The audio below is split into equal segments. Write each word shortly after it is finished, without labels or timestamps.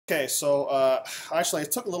Okay, so actually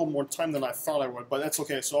it took a little more time than I thought I would, but that's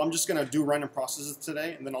okay. So I'm just going to do random processes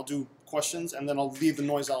today, and then I'll do questions, and then I'll leave the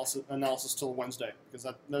noise analysis till Wednesday,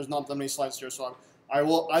 because there's not that many slides here. So I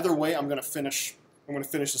will, either way, I'm going to finish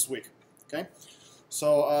this week. Okay,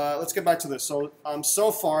 so let's get back to this. So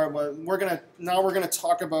so far, we're going to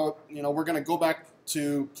talk about, we're going to go back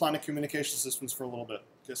to planet communication systems for a little bit.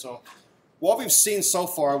 Okay, so what we've seen so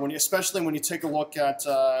far, especially when you take a look at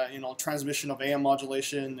transmission of AM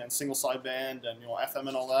modulation and single sideband and FM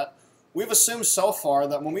and all that, we've assumed so far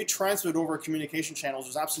that when we transmit over communication channels,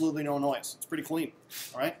 there's absolutely no noise. It's pretty clean,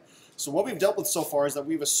 all right? So what we've dealt with so far is that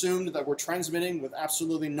we've assumed that we're transmitting with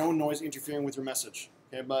absolutely no noise interfering with your message.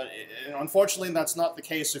 Okay, but unfortunately, that's not the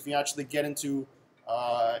case if you actually get into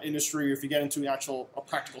industry or if you get into a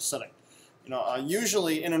practical setting.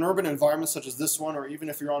 Usually in an urban environment such as this one, or even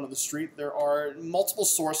if you're on the street, there are multiple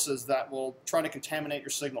sources that will try to contaminate your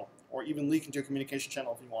signal, or even leak into your communication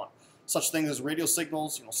channel if you want. Such things as radio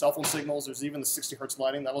signals, cell phone signals. There's even the 60 hertz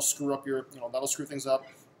lighting that'll screw up that'll screw things up.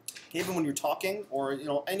 Even when you're talking, or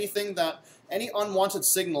any unwanted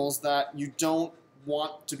signals that you don't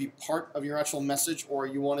want to be part of your actual message, or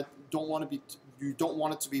you don't want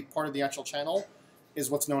it to be part of the actual channel, is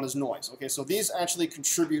what's known as noise. Okay, so these actually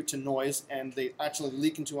contribute to noise, and they actually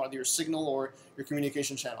leak into either your signal or your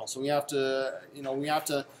communication channel. So we have to,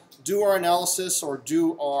 do our analysis or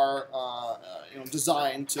do our,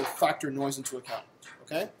 design to factor noise into account.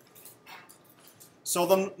 Okay. So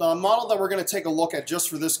the model that we're going to take a look at just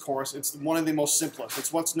for this course, it's one of the most simplest.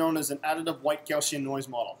 It's what's known as an additive white Gaussian noise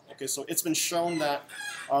model. Okay, so it's been shown that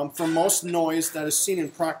for most noise that is seen in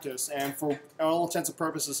practice, and for all intents and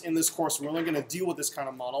purposes in this course, we're only going to deal with this kind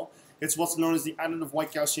of model. It's what's known as the additive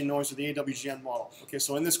white Gaussian noise, or the AWGN model. Okay,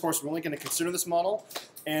 so in this course, we're only going to consider this model.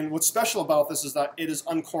 And what's special about this is that it is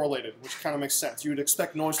uncorrelated, which kind of makes sense. You would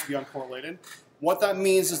expect noise to be uncorrelated. What that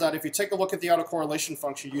means is that if you take a look at the autocorrelation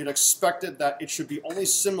function, you'd expect that it should be only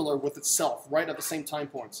similar with itself, right at the same time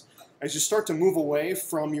points. As you start to move away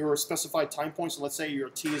from your specified time points, so let's say your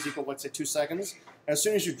t is equal, let's say 2 seconds, as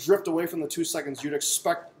soon as you drift away from the 2 seconds, you'd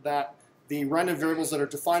expect that the random variables that are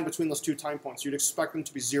defined between those 2 time points, you'd expect them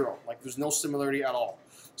to be 0, like there's no similarity at all.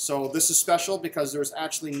 So this is special because there's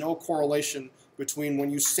actually no correlation between when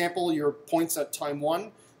you sample your points at time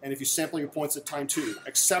 1 and if you sample your points at time 2,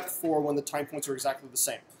 except for when the time points are exactly the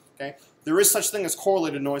same. Okay? There is such thing as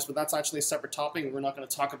correlated noise, but that's actually a separate topic, and we're not going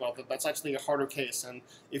to talk about that. That's actually a harder case, and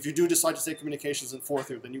if you do decide to take communications in 4th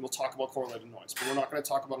year, then you will talk about correlated noise, but we're not going to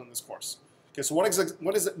talk about it in this course. Okay, so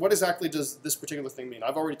what exactly does this particular thing mean?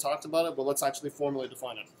 I've already talked about it, but let's actually formally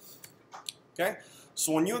define it. Okay?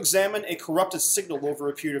 So when you examine a corrupted signal over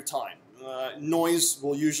a period of time, noise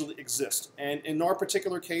will usually exist. And in our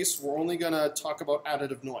particular case, we're only going to talk about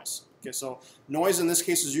additive noise. Okay, so noise in this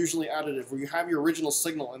case is usually additive, where you have your original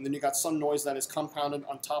signal and then you got some noise that is compounded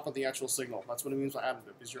on top of the actual signal. That's what it means by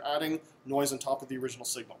additive, is you're adding noise on top of the original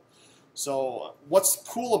signal. So what's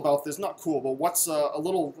cool about this, not cool, but what's a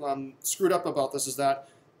little screwed up about this is that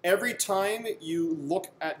every time you look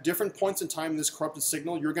at different points in time in this corrupted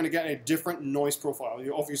signal, you're going to get a different noise profile.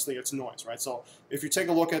 Obviously, it's noise, right? So if you take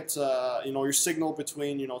a look at your signal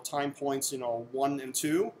between time points 1 and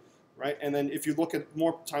 2, right? And then if you look at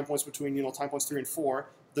more time points between time points 3 and 4,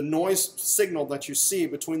 the noise signal that you see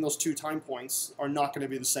between those 2 time points are not going to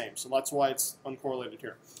be the same. So that's why it's uncorrelated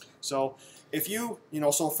here. So if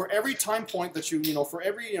so for every time point that for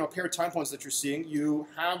every pair of time points that you're seeing, you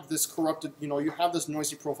have this corrupted, you have this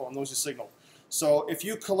noisy profile, noisy signal. So if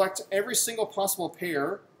you collect every single possible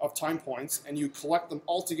pair of time points and you collect them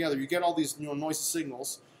all together, you get all these noisy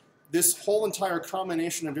signals. This whole entire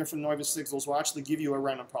combination of different noisy signals will actually give you a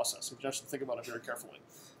random process. You have to think about it very carefully.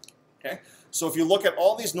 Okay, so if you look at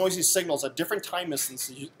all these noisy signals at different time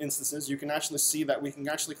instances, you can actually see that we can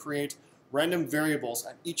actually create random variables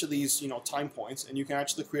at each of these time points, and you can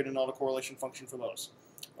actually create an autocorrelation function for those.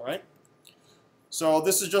 All right. So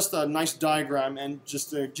this is just a nice diagram, and just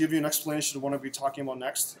to give you an explanation of what I'll be talking about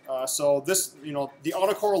next. So this, the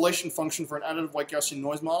autocorrelation function for an additive white Gaussian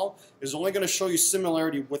noise model is only going to show you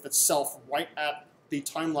similarity with itself right at the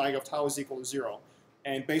time lag of tau is equal to 0,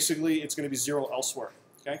 and basically it's going to be 0 elsewhere.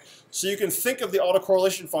 Okay, so you can think of the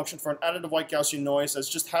autocorrelation function for an additive white Gaussian noise as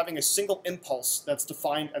just having a single impulse that's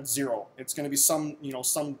defined at 0. It's going to be some,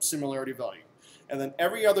 some similarity value, and then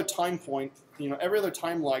every other time point, every other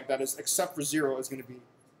time lag that is except for 0 is going to be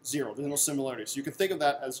 0. There's no similarity. So you can think of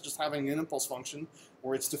that as just having an impulse function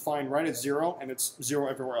where it's defined right at 0 and it's 0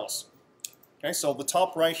 everywhere else. Okay, so the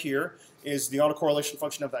top right here is the autocorrelation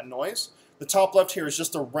function of that noise. The top left here is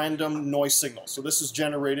just a random noise signal. So this is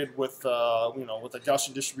generated with, with a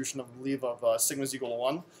Gaussian distribution of, I believe, of sigma is equal to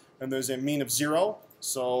 1. And there's a mean of 0.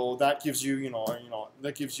 So that gives you,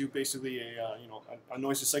 that gives you basically a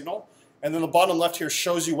noisy signal. And then the bottom left here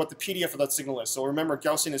shows you what the PDF of that signal is. So remember,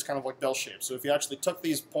 Gaussian is kind of like bell-shaped. So if you actually took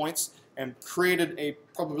these points and created a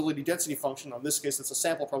probability density function, in this case it's a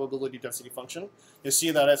sample probability density function, you'll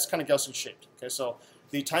see that it's kind of Gaussian shaped. Okay, so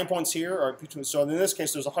the time points here are between, so in this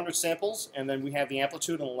case there's 100 samples, and then we have the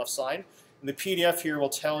amplitude on the left side. And the PDF here will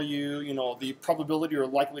tell you, the probability or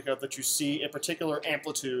likelihood that you see a particular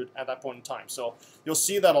amplitude at that point in time. So you'll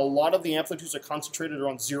see that a lot of the amplitudes are concentrated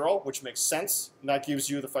around 0, which makes sense. And that gives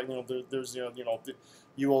you the fact,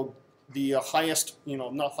 you will the highest,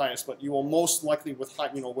 not highest, but you will most likely with high,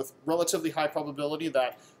 with relatively high probability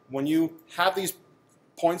that when you have these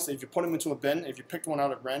points, if you put them into a bin, if you picked one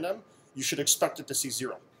out at random, you should expect it to see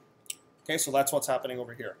 0. Okay, so that's what's happening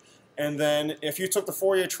over here. And then if you took the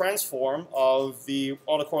Fourier transform of the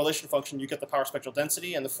autocorrelation function, you get the power spectral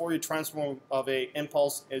density, and the Fourier transform of a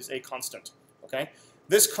impulse is a constant. Okay,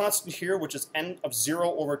 this constant here, which is n of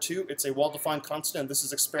 0 over 2, it's a well-defined constant, and this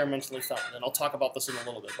is experimentally found. And I'll talk about this in a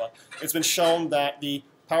little bit, but it's been shown that the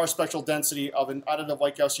power spectral density of an additive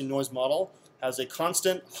white Gaussian noise model has a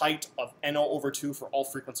constant height of NO over 2 for all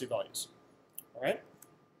frequency values. All right.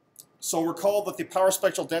 So recall that the power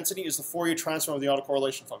spectral density is the Fourier transform of the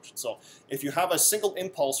autocorrelation function. So if you have a single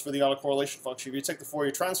impulse for the autocorrelation function, if you take the Fourier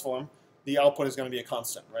transform, the output is going to be a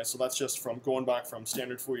constant, right? So that's just from going back from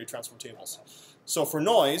standard Fourier transform tables. So for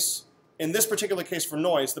noise, in this particular case for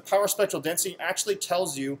noise, the power spectral density actually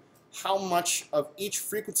tells you how much of each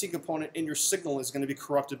frequency component in your signal is going to be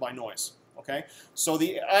corrupted by noise, okay? So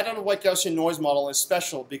the additive white Gaussian noise model is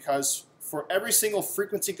special because for every single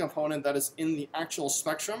frequency component that is in the actual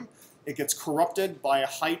spectrum, it gets corrupted by a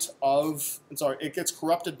height of, it gets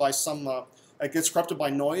corrupted by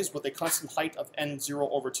noise with a constant height of n0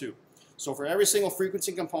 over 2. So for every single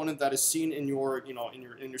frequency component that is seen in your,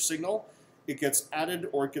 in your signal, it gets added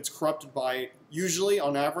or it gets corrupted by, usually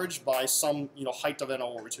on average, by some, height of n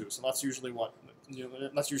over 2. So that's usually what,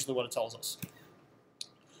 it tells us.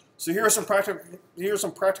 So here are some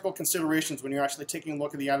practical considerations when you're actually taking a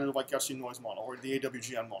look at the additive white Gaussian noise model, or the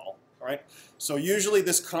AWGN model. All right. So usually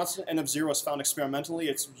this constant n of 0 is found experimentally.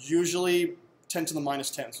 It's usually 10 to the minus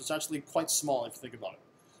 10, so it's actually quite small if you think about it.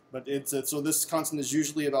 But so this constant is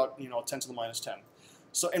usually about 10 to the minus 10.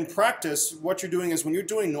 So in practice, what you're doing is when you're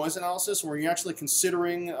doing noise analysis, where you're actually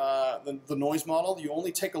considering the noise model, you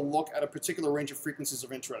only take a look at a particular range of frequencies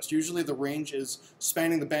of interest. Usually the range is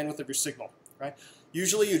spanning the bandwidth of your signal, right?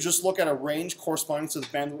 Usually you just look at a range corresponding to the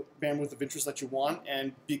bandwidth of interest that you want,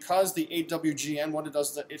 and because the AWGN, what it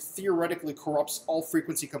does is that it theoretically corrupts all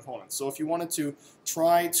frequency components. So if you wanted to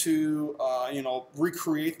try to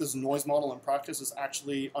recreate this noise model in practice, it's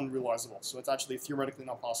actually unrealizable. So it's actually theoretically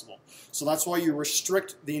not possible. So that's why you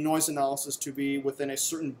restrict the noise analysis to be within a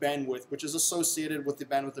certain bandwidth, which is associated with the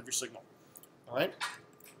bandwidth of your signal. All right?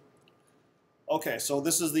 Okay, so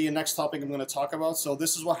this is the next topic I'm going to talk about. So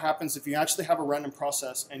this is what happens if you actually have a random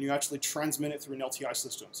process and you actually transmit it through an LTI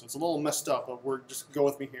system. So it's a little messed up, but just go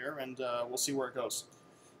with me here and we'll see where it goes.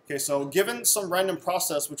 Okay, so given some random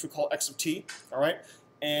process, which we call x of t, all right,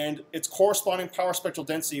 and its corresponding power spectral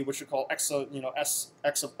density, which we call x of,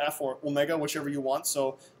 x of f or omega, whichever you want.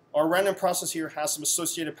 So our random process here has some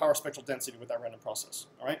associated power spectral density with that random process,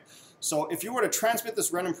 all right? So if you were to transmit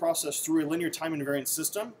this random process through a linear time invariant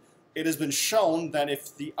system, it has been shown that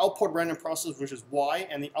if the output random process, which is y,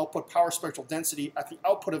 and the output power spectral density at the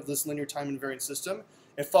output of this linear time invariant system,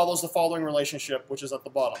 it follows the following relationship, which is at the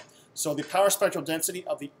bottom. So the power spectral density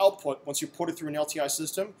of the output, once you put it through an LTI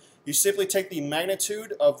system, you simply take the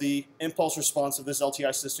magnitude of the impulse response of this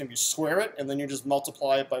LTI system, you square it, and then you just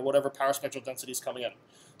multiply it by whatever power spectral density is coming in.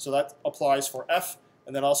 So that applies for f,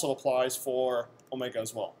 and that also applies for omega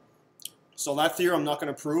as well. So that theorem I'm not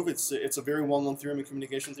going to prove. It's a very well-known theorem in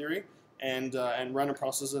communication theory and random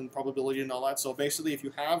process and probability and all that. So basically, if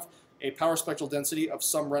you have a power spectral density of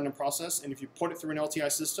some random process, and if you put it through an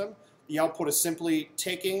LTI system, the output is simply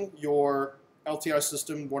taking your LTI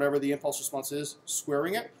system, whatever the impulse response is,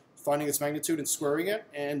 squaring it, finding its magnitude and squaring it,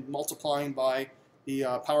 and multiplying by the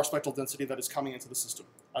power spectral density that is coming into the system.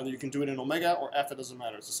 Either you can do it in omega or f, it doesn't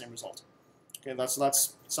matter. It's the same result. Okay,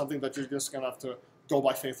 that's something that you're just going to have to go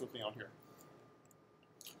by faith with me on here.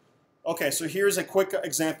 Okay, so here's a quick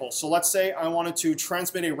example. So let's say I wanted to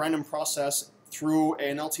transmit a random process through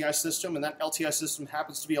an LTI system, and that LTI system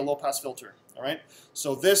happens to be a low-pass filter. All right.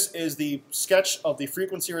 So this is the sketch of the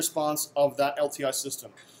frequency response of that LTI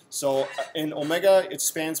system. So in omega, it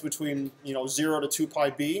spans between 0 to 2 pi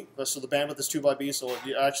b. So the bandwidth is 2 pi b. So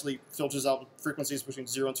it actually filters out frequencies between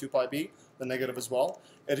 0 and 2 pi b, the negative as well.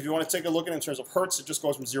 And if you want to take a look at it in terms of hertz, it just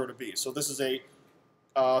goes from 0 to b. So this is a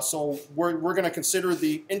So we're going to consider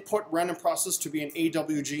the input random process to be an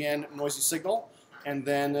AWGN noisy signal, and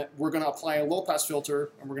then we're going to apply a low-pass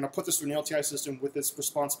filter, and we're going to put this through an LTI system with its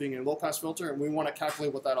response being a low-pass filter, and we want to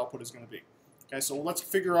calculate what that output is going to be. Okay, so let's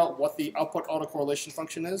figure out what the output autocorrelation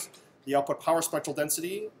function is, the output power spectral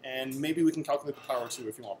density, and maybe we can calculate the power too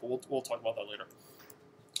if you want, but we'll talk about that later.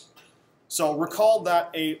 So recall that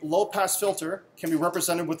a low-pass filter can be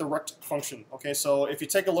represented with the rect function. Okay, so if you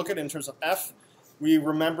take a look at it in terms of f, we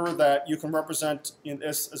remember that you can represent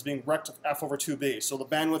this as being rect of f over 2b. So the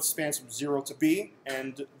bandwidth spans from 0 to b,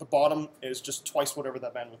 and the bottom is just twice whatever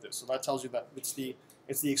that bandwidth is. So that tells you that it's the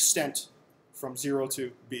extent from 0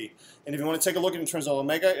 to b. And if you want to take a look at it in terms of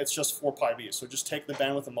omega, it's just 4 pi b. So just take the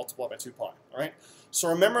bandwidth and multiply by 2 pi. All right. So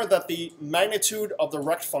remember that the magnitude of the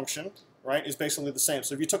rect function, right, is basically the same.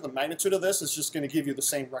 So if you took the magnitude of this, it's just going to give you the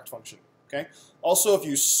same rect function. Okay. Also, if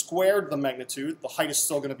you squared the magnitude, the height is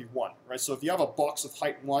still going to be 1, right? So if you have a box of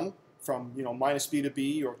height 1 from minus b to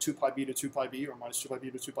b, or 2 pi b to 2 pi b, or minus 2 pi b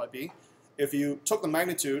to 2 pi b, if you took the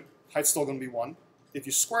magnitude, height's still going to be 1. If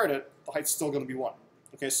you squared it, the height's still going to be 1.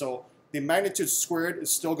 Okay, so the magnitude squared is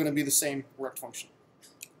still going to be the same rect function.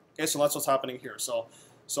 Okay, so that's what's happening here. So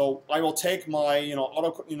I will take my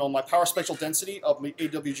my power spectral density of the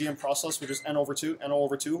AWGN process, which is n over 2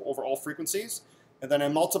 over all frequencies. And then I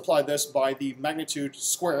multiply this by the magnitude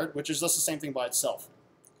squared, which is just the same thing by itself.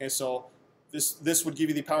 Okay, so this would give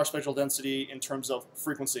you the power spectral density in terms of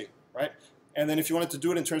frequency, right? And then if you wanted to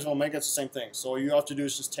do it in terms of omega, it's the same thing. So all you have to do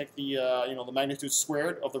is just take the the magnitude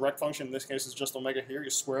squared of the rect function. In this case, it's just omega here.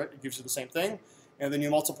 You square it, it gives you the same thing. And then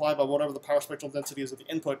you multiply by whatever the power spectral density is of the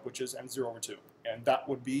input, which is n0 over 2. And that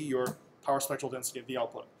would be your power spectral density of the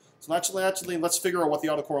output. So actually, let's figure out what the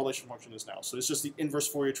autocorrelation function is now. So it's just the inverse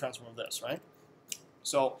Fourier transform of this, right?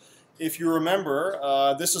 So if you remember,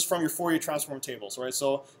 this is from your Fourier transform tables, right?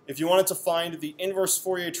 So if you wanted to find the inverse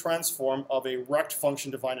Fourier transform of a rect function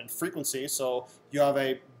divided in frequency, so you have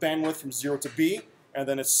a bandwidth from 0 to b, and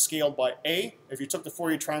then it's scaled by a. If you took the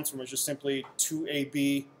Fourier transform, it's just simply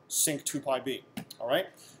 2ab sinc 2 pi b, all right?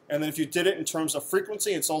 And then if you did it in terms of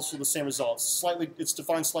frequency, it's also the same result. It's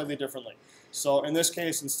defined slightly differently. So in this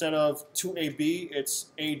case, instead of 2ab, it's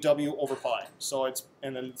aw over pi. So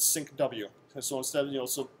and then sinc w. So instead,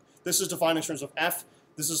 so this is defined in terms of f.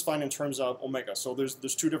 This is defined in terms of omega. So there's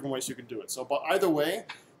two different ways you can do it. So, but either way,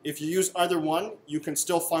 if you use either one, you can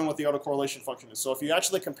still find what the autocorrelation function is. So if you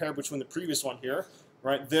actually compare between the previous one here,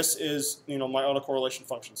 right? This is my autocorrelation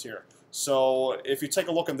functions here. So if you take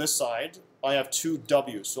a look on this side, I have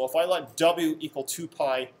 2w. So if I let w equal 2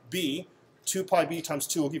 pi b, 2 pi b times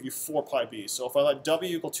 2 will give you 4 pi b. So if I let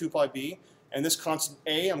w equal 2 pi b, and this constant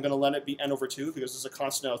a, I'm going to let it be n over 2 because there's a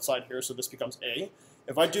constant outside here, so this becomes a.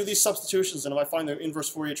 If I do these substitutions and if I find the inverse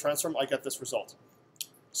Fourier transform, I get this result.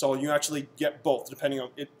 So you actually get both, depending on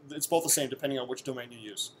it's both the same depending on which domain you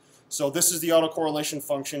use. So this is the autocorrelation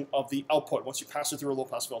function of the output once you pass it through a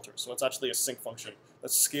low-pass filter. So it's actually a sinc function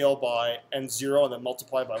that's scaled by n0 and then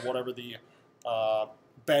multiplied by whatever the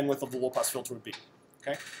bandwidth of the low-pass filter would be.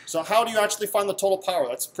 Okay, so how do you actually find the total power?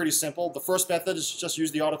 That's pretty simple. The first method is just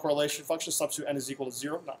use the autocorrelation function, substitute n is equal to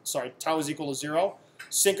 0. No, sorry, tau is equal to 0.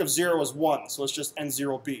 Sinc of 0 is 1, so it's just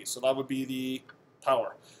n0b. So that would be the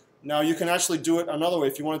power. Now you can actually do it another way.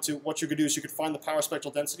 If you wanted to, what you could do is you could find the power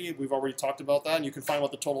spectral density. We've already talked about that, and you can find what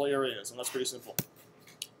the total area is, and that's pretty simple.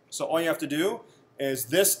 So all you have to do is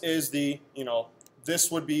this is the, this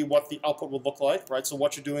would be what the output would look like, right? So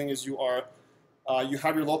what you're doing is you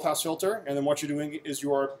have your low-pass filter, and then what you're doing is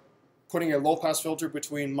you are putting a low-pass filter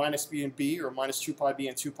between minus b and b, or minus 2 pi b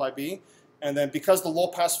and 2 pi b, and then because the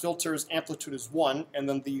low-pass filter's amplitude is 1, and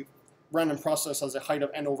then the random process has a height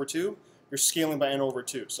of n over 2, you're scaling by n over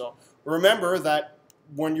 2. So remember that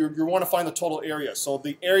when you want to find the total area, so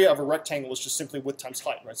the area of a rectangle is just simply width times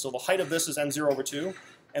height, right? So the height of this is n0 over 2,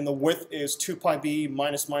 and the width is 2 pi b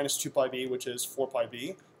minus 2 pi b, which is 4 pi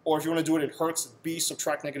b. Or if you want to do it in hertz, b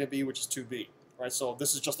subtract negative b, which is 2b. Right, so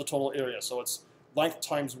this is just the total area. So it's length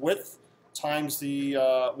times width times the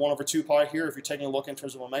 1 over 2 pi here. If you're taking a look in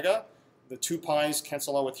terms of omega, the 2 pi's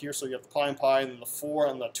cancel out with here, so you have the pi, and then the 4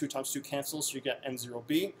 and the 2 times 2 cancels, so you get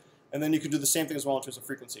n0b. And then you can do the same thing as well in terms of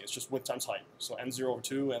frequency. It's just width times height. So n0 over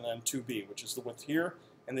 2 and then 2b, which is the width here,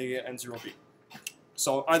 and then you get n0b.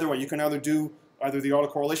 So either way, you can either do the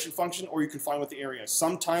autocorrelation function or you can find what the area is.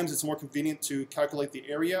 Sometimes it's more convenient to calculate the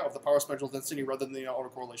area of the power spectral density rather than the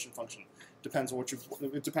autocorrelation function. Depends on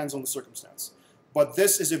it depends on the circumstance. But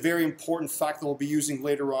this is a very important fact that we'll be using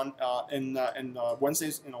later on in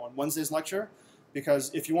Wednesday's lecture,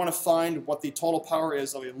 because if you want to find what the total power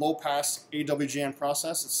is of a low-pass AWGN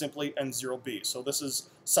process, it's simply n0b. So this is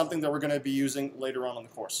something that we're going to be using later on in the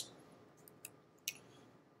course.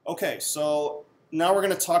 Okay, so now we're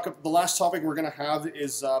going to talk, the last topic we're going to have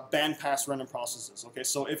is bandpass random processes. Okay,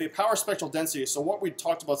 so if a power spectral density, so what we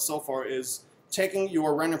talked about so far is taking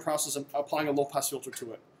your random process and applying a low-pass filter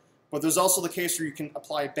to it. But there's also the case where you can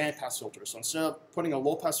apply a bandpass filter. So instead of putting a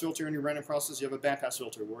low-pass filter in your random process, you have a bandpass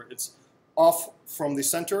filter where it's off from the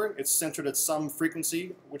center, it's centered at some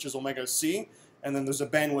frequency, which is omega c, and then there's a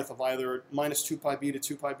bandwidth of either minus 2 pi b to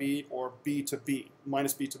 2 pi b or b to b,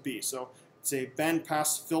 minus b to b. So it's a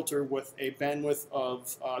bandpass filter with a bandwidth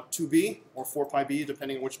of 2b or 4 pi b,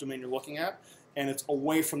 depending on which domain you're looking at, and it's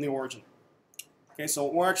away from the origin. Okay,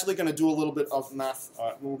 so we're actually going to do a little bit of math.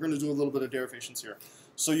 We're going to do a little bit of derivations here.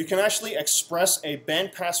 So you can actually express a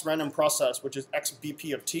bandpass random process, which is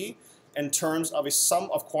xbp of t, in terms of a sum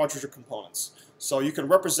of quadrature components. So you can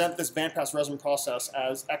represent this bandpass random process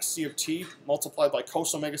as xc of t multiplied by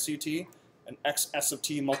cos omega ct and xs of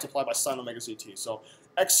t multiplied by sin omega ct. So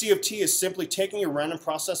xc of t is simply taking a random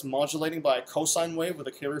process modulating by a cosine wave with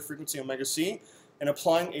a carrier frequency omega c and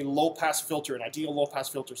applying a low-pass filter, an ideal low-pass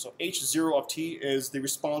filter. So h0 of t is the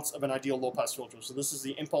response of an ideal low-pass filter. So this is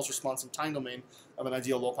the impulse response and time domain of an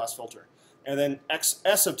ideal low-pass filter. And then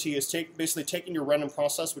xs of t is basically taking your random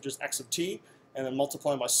process, which is x of t, and then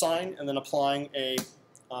multiplying by sine, and then applying a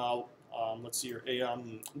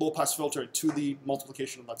low-pass filter to the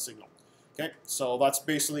multiplication of that signal. Okay, so that's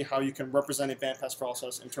basically how you can represent a bandpass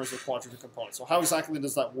process in terms of quadrature components. So how exactly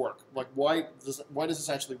does that work? Like, why does this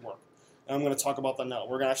actually work? And I'm going to talk about that now.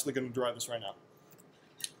 We're actually going to derive this right now.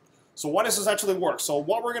 So why does this actually work? So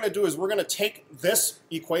what we're going to do is we're going to take this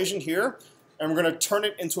equation here, and we're going to turn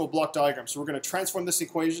it into a block diagram. So we're going to transform this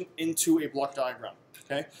equation into a block diagram.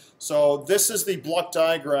 Okay, so this is the block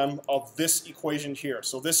diagram of this equation here.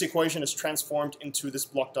 So this equation is transformed into this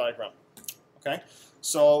block diagram. Okay,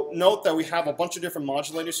 so note that we have a bunch of different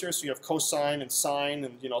modulators here. So you have cosine and sine,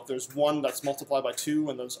 and there's one that's multiplied by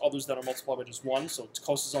 2, and there's others that are multiplied by just 1. So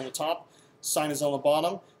cos is on the top, sine is on the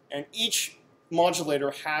bottom, and each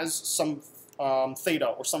modulator has some theta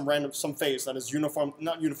or some phase that is uniform,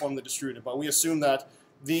 not uniformly distributed, but we assume that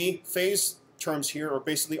the phase terms here are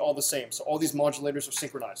basically all the same. So all these modulators are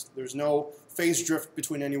synchronized. There's no phase drift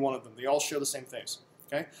between any one of them. They all share the same phase.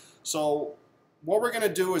 Okay, so what we're going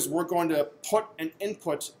to do is we're going to put an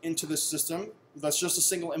input into this system that's just a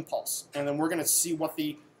single impulse, and then we're going to see what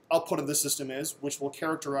the output of the system is, which will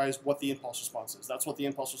characterize what the impulse response is. That's what the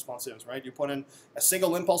impulse response is, right? You put in a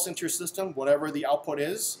single impulse into your system, whatever the output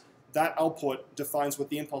is, that output defines what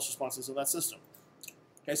the impulse response is of that system.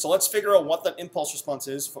 Okay, so let's figure out what that impulse response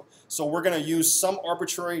is. So we're going to use some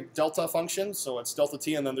arbitrary delta function, so it's delta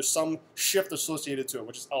t, and then there's some shift associated to it,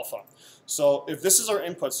 which is alpha. So if this is our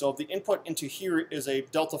input, so if the input into here is a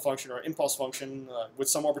delta function or impulse function with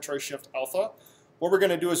some arbitrary shift alpha, what we're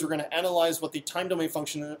going to do is we're going to analyze what the time domain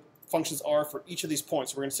functions are for each of these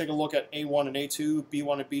points. We're going to take a look at A1 and A2,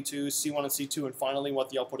 B1 and B2, C1 and C2, and finally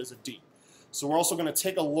what the output is at D. So we're also going to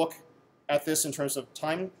take a look at this in terms of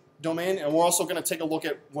time domain, and we're also going to take a look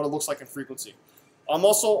at what it looks like in frequency. I'm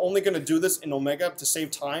also only going to do this in omega to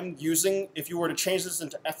save time using, if you were to change this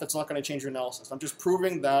into F, it's not going to change your analysis. I'm just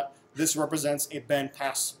proving that this represents a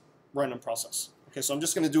bandpass random process. Okay, so I'm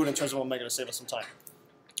just going to do it in terms of omega to save us some time.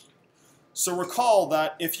 So recall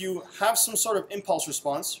that if you have some sort of impulse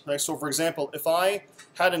response, right? So for example, if I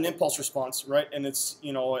had an impulse response, right, and it's,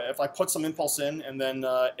 if I put some impulse in and then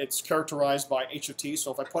it's characterized by h of t,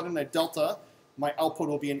 so if I put in a delta, my output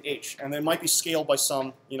will be an h, and it might be scaled by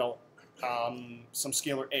some, some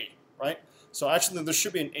scalar a, right? So actually there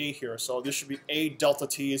should be an a here, so this should be a delta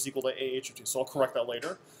t is equal to a h of t, so I'll correct that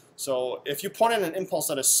later. So if you put in an impulse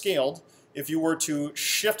that is scaled, if you were to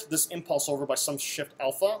shift this impulse over by some shift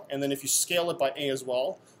alpha, and then if you scale it by a as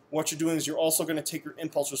well, what you're doing is you're also going to take your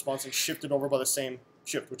impulse response and shift it over by the same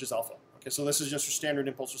shift, which is alpha. Okay, so this is just your standard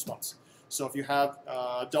impulse response. So if you have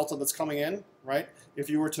delta that's coming in, right, if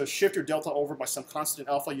you were to shift your delta over by some constant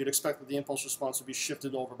alpha, you'd expect that the impulse response would be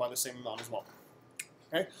shifted over by the same amount as well.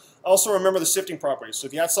 Okay. Also remember the shifting properties. So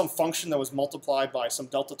if you had some function that was multiplied by some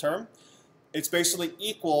delta term, it's basically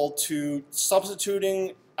equal to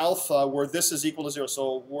substituting alpha where this is equal to 0.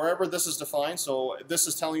 So wherever this is defined, so this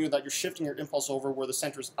is telling you that you're shifting your impulse over where the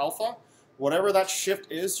center is alpha. Whatever that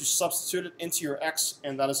shift is, you substitute it into your x,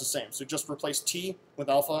 and that is the same. So just replace t with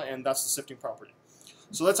alpha, and that's the shifting property.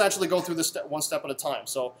 So let's actually go through this one step at a time.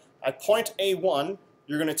 So at point A1,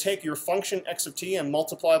 you're going to take your function x of t and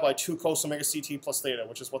multiply by 2 cos omega ct plus theta,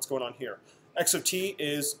 which is what's going on here. X of t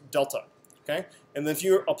is delta. Okay? And then if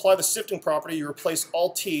you apply the shifting property, you replace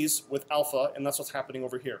all t's with alpha, and that's what's happening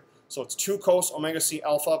over here. So it's 2 cos omega c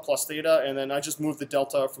alpha plus theta, and then I just moved the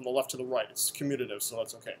delta from the left to the right. It's commutative, so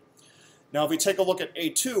that's okay. Now, if we take a look at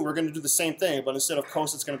A2, we're going to do the same thing, but instead of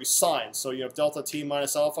cos, it's going to be sine. So you have delta t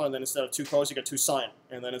minus alpha, and then instead of 2 cos, you get 2 sine,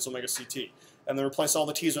 and then it's omega ct. And then replace all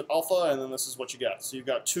the t's with alpha, and then this is what you get. So you've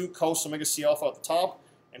got 2 cos omega c alpha at the top,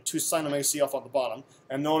 and 2 sine omega c alpha at the bottom.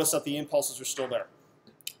 And notice that the impulses are still there.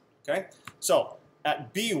 Okay? So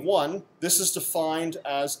at B1, this is defined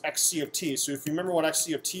as xc of t. So if you remember what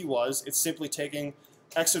xc of t was, it's simply taking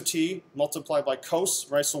x of t multiplied by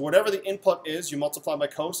cos, right? So whatever the input is, you multiply by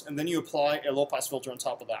cos, and then you apply a low-pass filter on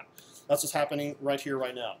top of that. That's what's happening right here,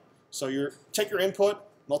 right now. So you take your input,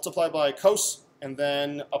 multiply by cos, and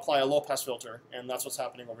then apply a low-pass filter, and that's what's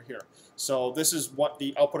happening over here. So this is what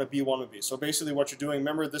the output of B1 would be. So basically what you're doing,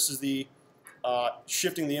 remember this is the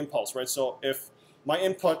shifting the impulse, right? So if my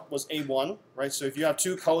input was A1, right? So if you have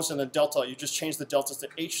 2 cos and then delta, you just change the deltas to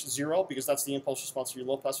H0 because that's the impulse response to your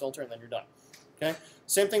low-pass filter, and then you're done. Okay?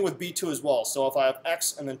 Same thing with B2 as well. So if I have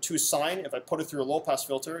x and then 2 sine, if I put it through a low-pass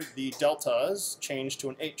filter, the deltas change to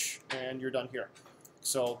an H, and you're done here.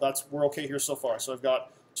 So we're okay here so far. So I've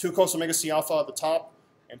got 2 cos omega c alpha at the top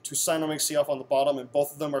and 2 sine omega c alpha on the bottom, and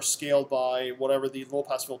both of them are scaled by whatever the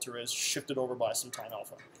low-pass filter is, shifted over by some tan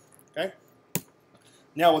alpha. Okay?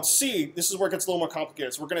 Now with C, this is where it gets a little more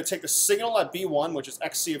complicated. So we're going to take the signal at B1, which is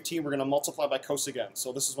xc of t, we're going to multiply by cos again.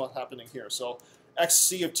 So this is what's happening here. So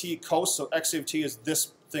xc of t cos, so xc of t is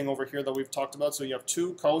this thing over here that we've talked about. So you have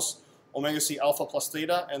 2 cos omega c alpha plus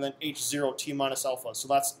theta, and then h0 t minus alpha. So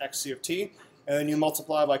that's xc of t, and then you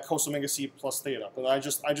multiply by cos omega c plus theta. But I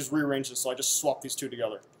just rearranged this, so I just swapped these two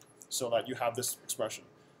together so that you have this expression.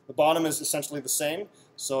 The bottom is essentially the same.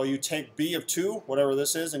 So you take b of 2, whatever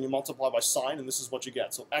this is, and you multiply by sine, and this is what you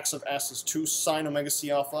get. So x of s is 2 sine omega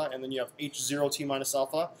c alpha, and then you have h0 t minus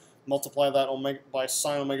alpha. Multiply that by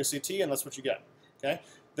sine omega ct, and that's what you get. Okay?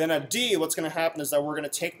 Then at D, what's going to happen is that we're going to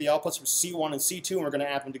take the outputs from C1 and C2, and we're going to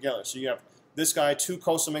add them together. So you have this guy, 2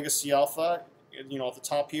 cos omega c alpha, at the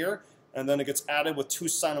top here, and then it gets added with 2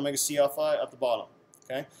 sine omega c alpha at the bottom.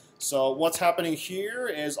 Okay? So what's happening here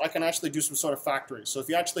is I can actually do some sort of factoring. So if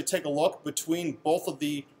you actually take a look between both of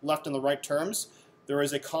the left and the right terms, there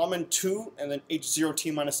is a common 2 and then h0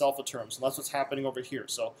 t minus alpha terms. And that's what's happening over here.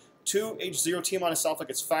 So 2 h0 t minus alpha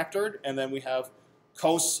gets factored, and then we have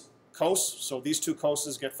cos. So these two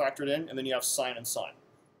coses get factored in, and then you have sine and sine.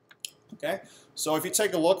 Okay? So if you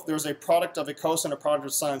take a look, there's a product of a cos and a product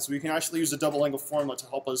of sine. So we can actually use the double angle formula to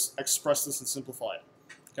help us express this and simplify it.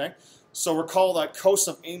 Okay? So recall that cos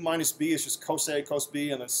of A minus B is just cos A, cos B,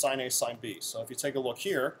 and then sine A, sine B. So if you take a look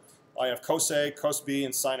here, I have cos A, cos B,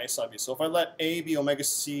 and sine A, sine B. So if I let A be omega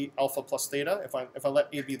C alpha plus theta, if I let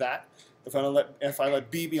A be that, if I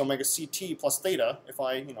let B be omega CT plus theta, if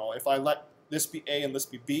I let this be A and this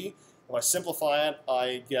be B, if I simplify it,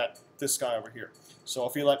 I get this guy over here. So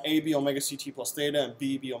if you let A be omega CT plus theta and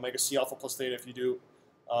B be omega C alpha plus theta, if you do,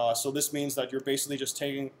 so this means that you're basically just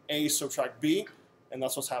taking A subtract B, and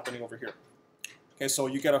that's what's happening over here. Okay, so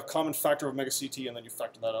you get a common factor of omega CT, and then you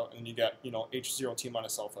factor that out, and you get h0 t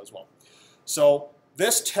minus alpha as well. So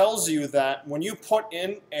this tells you that when you put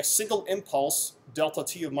in a single impulse, delta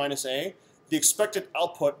t of minus A, the expected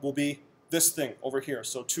output will be this thing over here.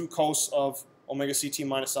 So 2 cos of omega ct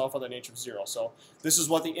minus alpha, then h of 0. So this is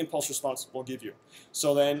what the impulse response will give you.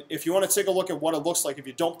 So then if you want to take a look at what it looks like if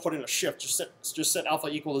you don't put in a shift, just set alpha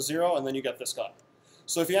equal to 0, and then you get this guy.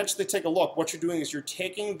 So if you actually take a look, what you're doing is you're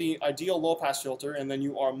taking the ideal low-pass filter and then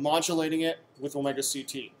you are modulating it with omega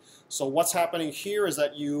CT. So what's happening here is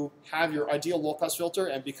that you have your ideal low-pass filter,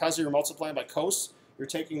 and because you're multiplying by cos, you're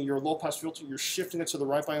taking your low-pass filter, you're shifting it to the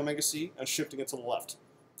right by omega c and shifting it to the left.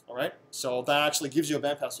 All right? So that actually gives you a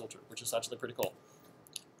bandpass filter, which is actually pretty cool.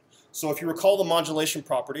 So if you recall the modulation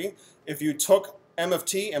property, if you took m of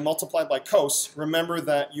t and multiplied by cos, remember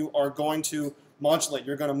that you are going to modulate.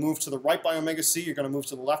 You're going to move to the right by omega c, you're going to move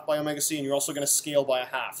to the left by omega c, and you're also going to scale by a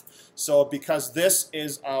half. So because this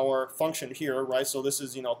is our function here, right? So this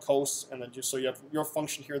is, cos, and then so you have your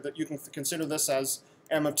function here that you can consider this as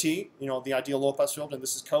m of t, the ideal low-pass filter, and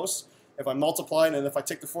this is cos. If I multiply it, and if I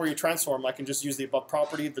take the Fourier transform, I can just use the above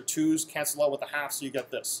property. The 2's cancel out with a half, so you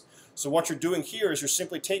get this. So what you're doing here is you're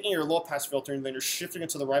simply taking your low-pass filter, and then you're shifting it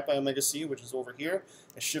to the right by omega c, which is over here,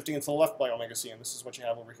 and shifting it to the left by omega c, and this is what you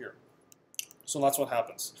have over here. So that's what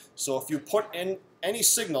happens. So if you put in any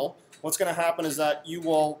signal, what's going to happen is that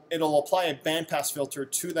it'll apply a bandpass filter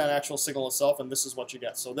to that actual signal itself, and this is what you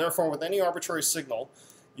get. So therefore, with any arbitrary signal,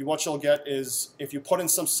 what you'll get is if you put in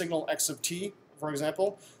some signal x of t, for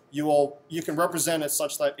example, you can represent it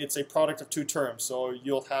such that it's a product of two terms. So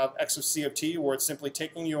you'll have x of c of t, where it's simply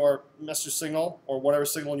taking your message signal or whatever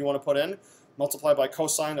signal you want to put in, multiply by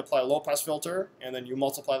cosine, apply a low-pass filter, and then you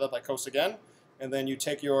multiply that by cos again. and then you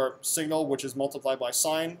take your signal, which is multiplied by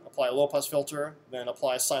sine, apply a low-pass filter, then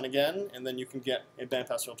apply sine again, and then you can get a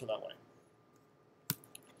bandpass filter that way.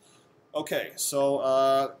 Okay,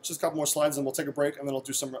 so just a couple more slides, and we'll take a break, and then I'll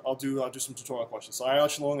do some tutorial questions. So I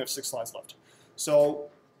actually only have 6 slides left. So,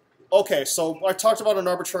 okay, so I talked about an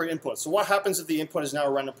arbitrary input. So what happens if the input is now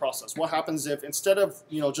a random process? What happens if instead of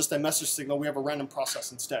just a message signal, we have a random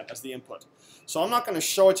process instead as the input? So I'm not going to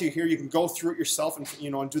show it to you here. You can go through it yourself and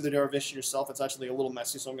and do the derivation yourself. It's actually a little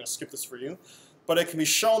messy, so I'm going to skip this for you. But it can be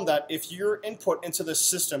shown that if your input into this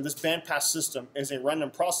system, this bandpass system, is a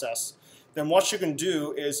random process, then what you can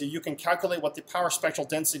do is you can calculate what the power spectral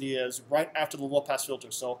density is right after the low-pass filter.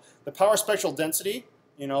 So the power spectral density,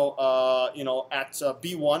 at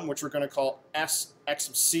B1, which we're going to call S x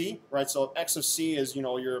of c, right? So x of c is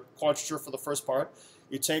your quadrature for the first part.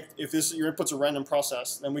 You take, if your input's a random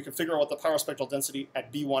process, then we can figure out what the power spectral density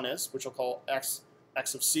at B1 is, which we'll call x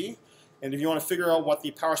of c. And if you want to figure out what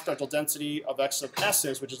the power spectral density of x of s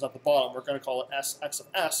is, which is at the bottom, we're going to call it S x of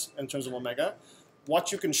s in terms of omega.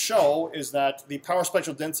 What you can show is that the power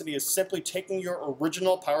spectral density is simply taking your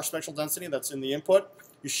original power spectral density that's in the input,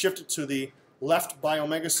 you shift it to the left by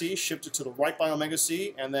omega c, shift it to the right by omega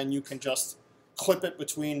c, and then you can just clip it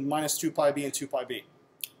between minus 2 pi b and 2 pi b.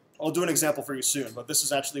 I'll do an example for you soon, but this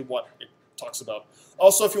is actually what it talks about.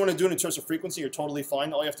 Also, if you want to do it in terms of frequency, you're totally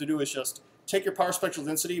fine. All you have to do is just take your power spectral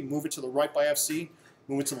density, move it to the right by fc,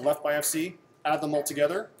 move it to the left by fc, add them all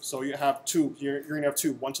together. So you have two. You're going to have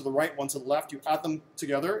two, one to the right, one to the left. You add them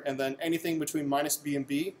together, and then anything between minus b and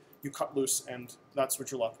b, you cut loose, and that's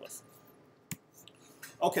what you're left with.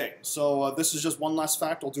 Okay, so this is just one last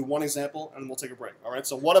fact. I'll do one example, and we'll take a break. All right,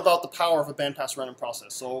 so what about the power of a bandpass random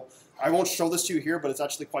process? So I won't show this to you here, but it's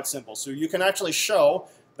actually quite simple. So you can actually show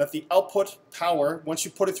that the output power, once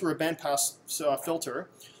you put it through a bandpass filter,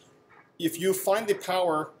 if you find the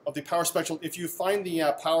power of the power spectral, if you find the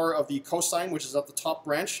power of the cosine, which is at the top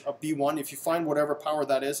branch of B1, if you find whatever power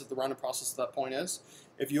that is at the random process at that point is,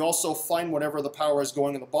 if you also find whatever the power is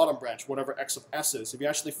going in the bottom branch, whatever x of s is, if you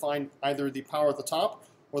actually find either the power at the top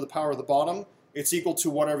or the power at the bottom, it's equal to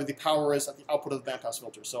whatever the power is at the output of the bandpass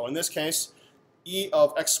filter. So in this case, E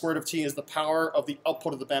of x squared of t is the power of the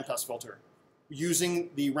output of the bandpass filter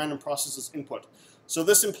using the random process as input. So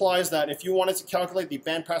this implies that if you wanted to calculate the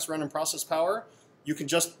bandpass random process power, you can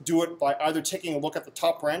just do it by either taking a look at the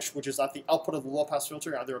top branch, which is at the output of the low-pass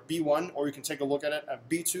filter, either at B1, or you can take a look at it at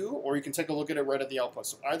B2, or you can take a look at it right at the output.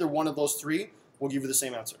 So either one of those three will give you the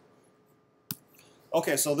same answer.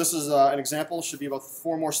 Okay, so this is an example. Should be about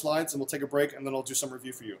 4 more slides, and we'll take a break, and then I'll do some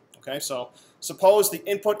review for you. Okay, so suppose the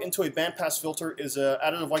input into a bandpass filter is an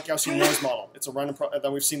additive white Gaussian noise model. It's a random that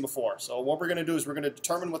we've seen before. So what we're going to do is we're going to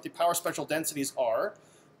determine what the power spectral densities are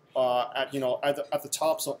at the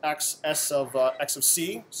top. So x of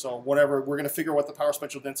c. So whatever, we're going to figure what the power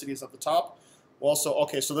spectral density is at the top. Also,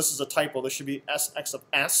 okay, so this is a typo. This should be x of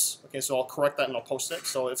s. Okay, so I'll correct that and I'll post it.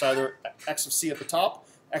 So it's either x of c at the top,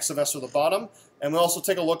 x of s at the bottom. And we'll also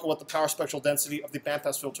take a look at what the power spectral density of the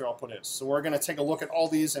bandpass filter output is. So we're going to take a look at all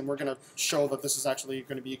these, and we're going to show that this is actually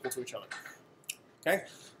going to be equal to each other. Okay.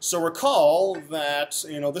 So recall that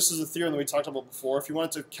this is a theorem that we talked about before. If you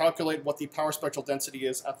wanted to calculate what the power spectral density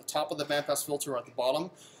is at the top of the bandpass filter or at the bottom,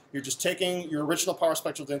 you're just taking your original power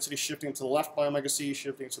spectral density, shifting it to the left by omega c,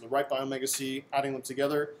 shifting it to the right by omega c, adding them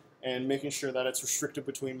together, and making sure that it's restricted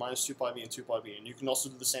between minus 2 pi b and 2 pi b. And you can also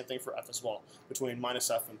do the same thing for f as well, between minus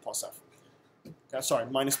f and plus f. Okay, sorry,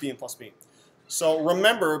 minus b and plus b. So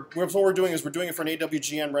remember, what we're doing is we're doing it for an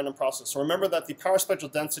AWGN random process. So remember that the power spectral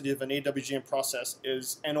density of an AWGN process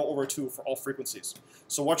is NO over 2 for all frequencies.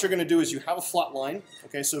 So what you're going to do is you have a flat line.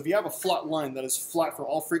 Okay, so if you have a flat line that is flat for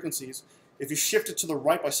all frequencies, if you shift it to the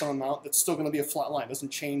right by some amount, that's still going to be a flat line. It doesn't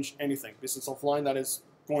change anything. This is a line that is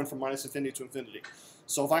going from minus infinity to infinity.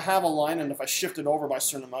 So if I have a line and if I shift it over by a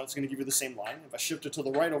certain amount, it's going to give you the same line. If I shift it to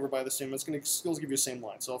the right over by the same amount, it's going to still give you the same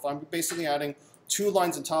line. So if I'm basically adding 2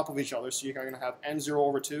 lines on top of each other, so you're going to have n0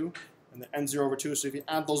 over 2 and then n0 over 2. So if you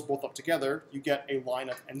add those both up together, you get a line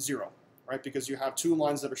of n0, right? Because you have 2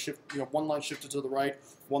 lines that are one line shifted to the right,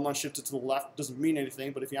 one line shifted to the left. Doesn't mean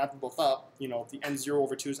anything, but if you add them both up, the n0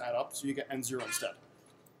 over 2's add up, so you get n0 instead.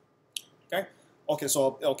 Okay? Okay,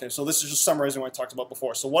 so this is just summarizing what I talked about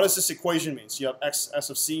before. So what does this equation mean? So you have x s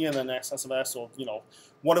of c and then x s of s. So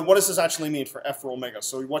what does this actually mean for f for omega?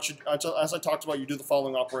 So as I talked about, you do the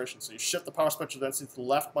following operation. So you shift the power spectral density to the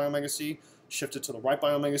left by omega c, shift it to the right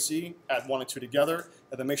by omega c, add 1 and 2 together,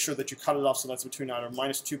 and then make sure that you cut it off so that's between either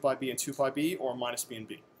minus 2 pi b and 2 pi b or minus b and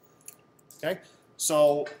b. Okay,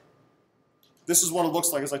 so this is what it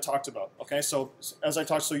looks like as I talked about. Okay, so as I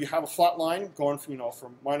talked, so you have a flat line going from,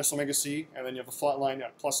 from minus omega c, and then you have a flat line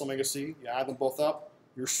at plus omega c. You add them both up,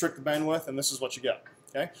 you restrict the bandwidth, and this is what you get.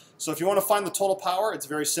 Okay, so if you want to find the total power, it's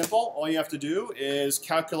very simple. All you have to do is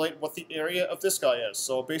calculate what the area of this guy is.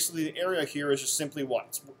 So basically, the area here is just simply what?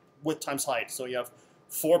 It's width times height. So you have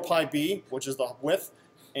 4 pi b, which is the width,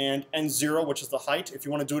 and n0, which is the height. If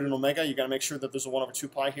you want to do it in omega, you got to make sure that there's a 1 over 2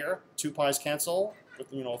 pi here. 2 pi's cancel.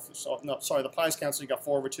 The pi's cancel. You got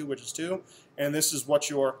 4 over 2, which is 2, and this is what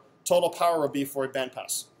your total power would be for a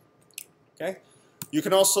bandpass. Okay. You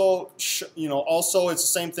can also, also it's the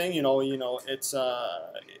same thing. It's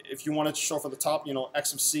if you wanted to show for the top,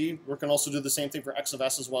 x of c, we can also do the same thing for x of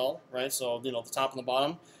s as well, right? So the top and the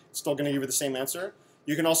bottom, it's still going to give you the same answer.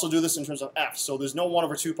 You can also do this in terms of f. So there's no 1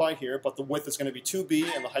 over 2 pi here, but the width is going to be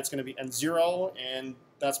 2b, and the height's going to be n0, and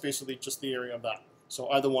that's basically just the area of that. So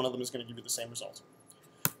either one of them is going to give you the same result.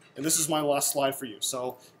 And this is my last slide for you.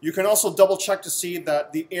 So you can also double check to see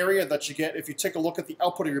that the area that you get, if you take a look at the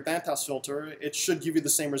output of your bandpass filter, it should give you the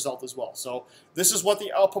same result as well. So this is what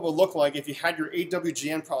the output would look like if you had your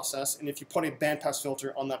AWGN process and if you put a bandpass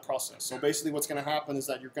filter on that process. So basically what's going to happen is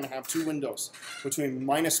that you're going to have two windows between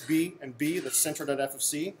minus B and B that's centered at F of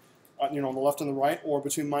C, on the left and the right, or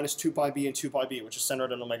between minus 2 pi B and 2 pi B, which is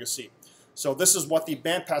centered at omega C. So this is what the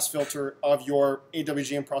bandpass filter of your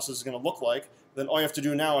AWGN process is going to look like. Then all you have to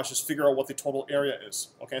do now is just figure out what the total area is.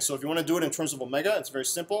 Okay, so if you want to do it in terms of omega, it's very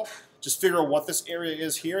simple. Just figure out what this area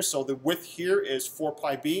is here. So the width here is 4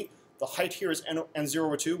 pi b. The height here is n0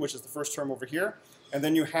 over 2, which is the first term over here. And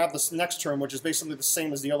then you have this next term, which is basically the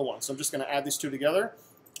same as the other one. So I'm just going to add these two together.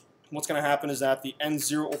 What's going to happen is that the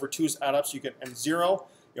n0 over 2's add up, so you get n0.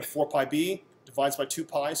 You have 4 pi b. Divides by 2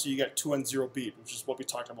 pi, so you get 2n0b, which is what we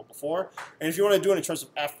talked about before. And if you want to do it in terms of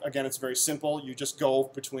f, again, it's very simple. You just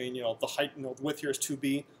go between, the height, the width here is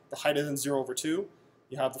 2b, the height is n0 over 2.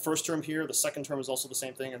 You have the first term here, the second term is also the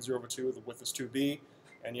same thing, n0 over 2, the width is 2b,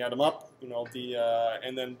 and you add them up, and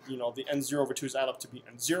then, the n0 over 2's add up to be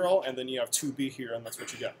n0, and then you have 2b here, and that's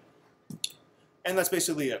what you get. And that's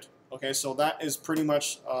basically it. Okay, so that is pretty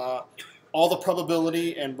much all the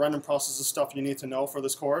probability and random processes stuff you need to know for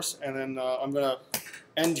this course. And then I'm going to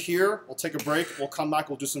end here. We'll take a break. We'll come back.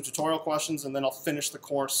 We'll do some tutorial questions. And then I'll finish the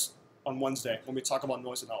course on Wednesday when we talk about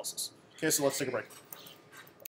noise analysis. Okay, so let's take a break.